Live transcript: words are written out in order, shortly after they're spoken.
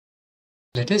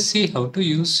Let us see how to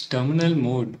use terminal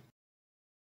mode.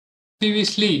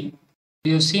 Previously,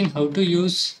 we have seen how to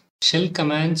use shell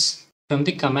commands from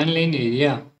the command line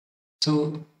area.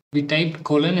 So we typed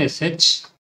 :sh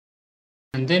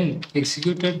and then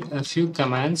executed a few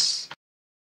commands.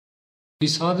 We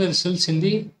saw the results in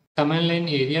the command line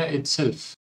area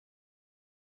itself.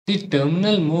 The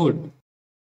terminal mode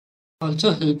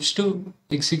also helps to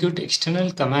execute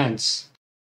external commands.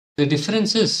 The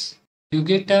difference is you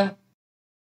get a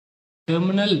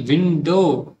terminal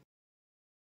window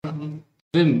from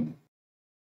Vim,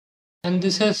 and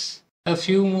this has a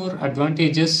few more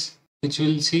advantages which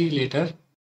we'll see later.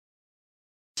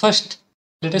 First,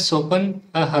 let us open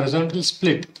a horizontal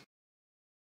split.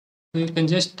 So you can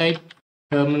just type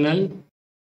terminal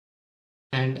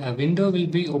and a window will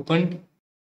be opened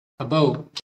above.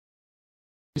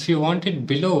 If you want it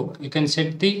below, you can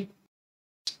set the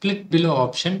split below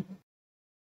option.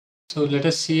 So let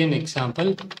us see an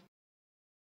example.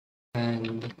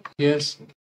 And here's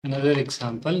another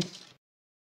example.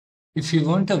 If you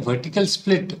want a vertical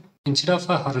split instead of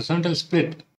a horizontal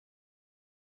split,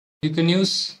 you can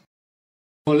use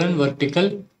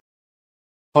 :vertical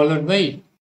followed by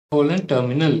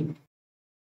 :terminal.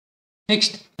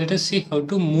 Next, let us see how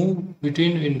to move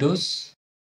between windows.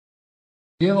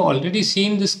 We have already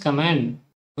seen this command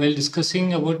while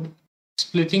discussing about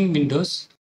splitting windows.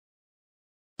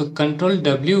 So Ctrl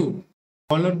W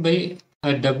followed by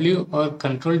a W or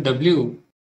Ctrl W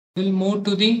will move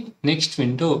to the next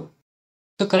window.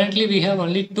 So currently we have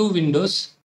only two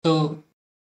windows. So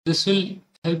this will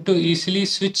help to easily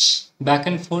switch back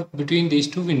and forth between these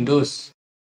two windows.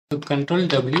 So Ctrl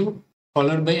W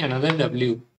followed by another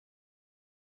W.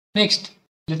 Next,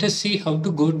 let us see how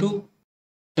to go to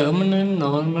terminal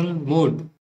normal mode.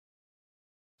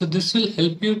 So this will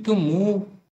help you to move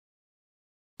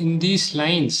in these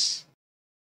lines,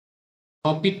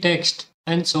 copy text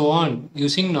and so on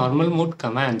using normal mode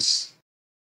commands.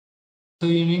 So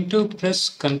you need to press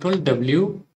Ctrl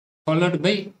W followed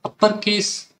by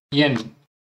uppercase N.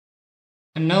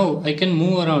 And now I can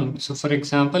move around. So for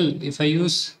example, if I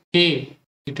use K,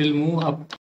 it will move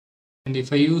up. And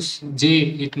if I use J,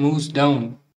 it moves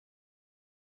down.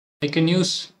 I can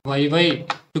use YY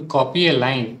to copy a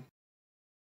line.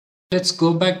 Let's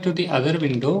go back to the other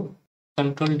window,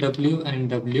 Ctrl W and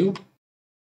W.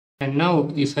 And now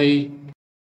if I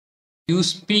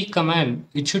use P command,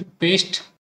 it should paste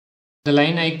the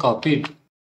line I copied.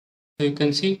 So you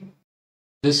can see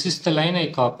this is the line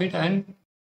I copied and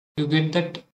you get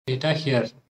that data here.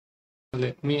 So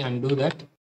let me undo that.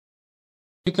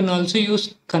 You can also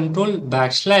use Ctrl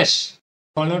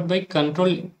 / followed by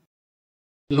Ctrl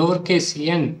lowercase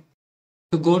n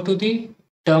to go to the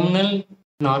terminal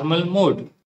normal mode.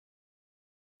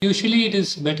 Usually it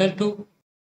is better to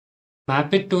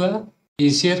map it to a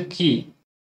easier key.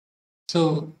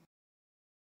 So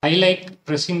I like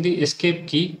pressing the escape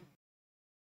key.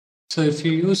 So if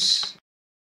you use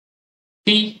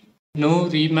T, no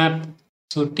remap.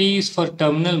 So T is for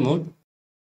terminal mode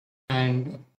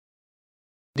and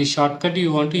the shortcut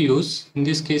you want to use, in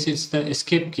this case it's the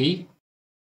escape key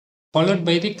followed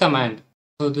by the command.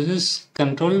 So this is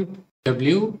Ctrl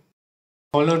W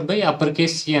followed by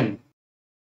uppercase N.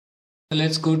 So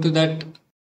let's go to that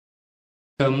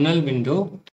terminal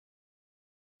window.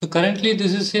 So currently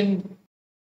this is in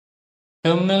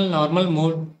terminal normal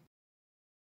mode.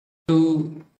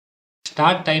 To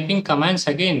start typing commands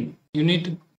again, you need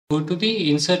to go to the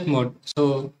insert mode.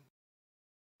 So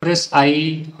press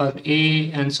I or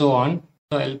A and so on.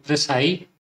 So I'll press I.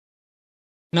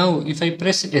 Now if I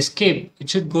press escape, it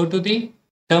should go to the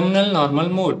terminal normal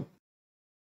mode.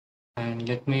 And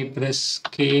let me press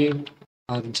K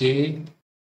or J.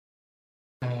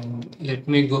 And let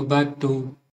me go back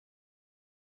to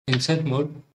insert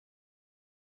mode.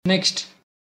 Next,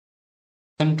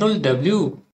 Ctrl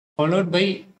W followed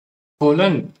by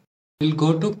colon will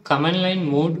go to command line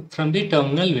mode from the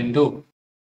terminal window.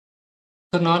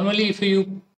 So normally if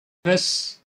you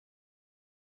press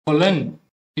colon,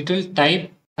 it will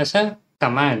type as a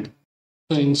command.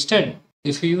 So instead,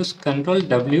 if you use Ctrl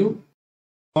W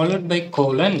followed by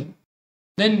colon,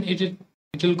 then it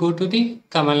will go to the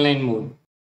command line mode.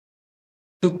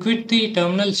 To quit the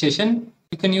terminal session,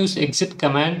 you can use exit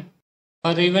command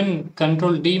or even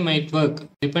Ctrl D might work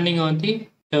depending on the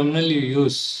terminal you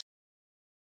use.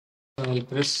 So I'll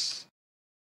press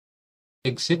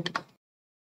exit.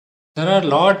 There are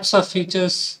lots of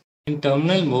features in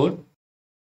terminal mode.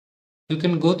 You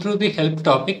can go through the help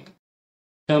topic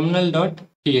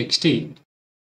terminal.txt.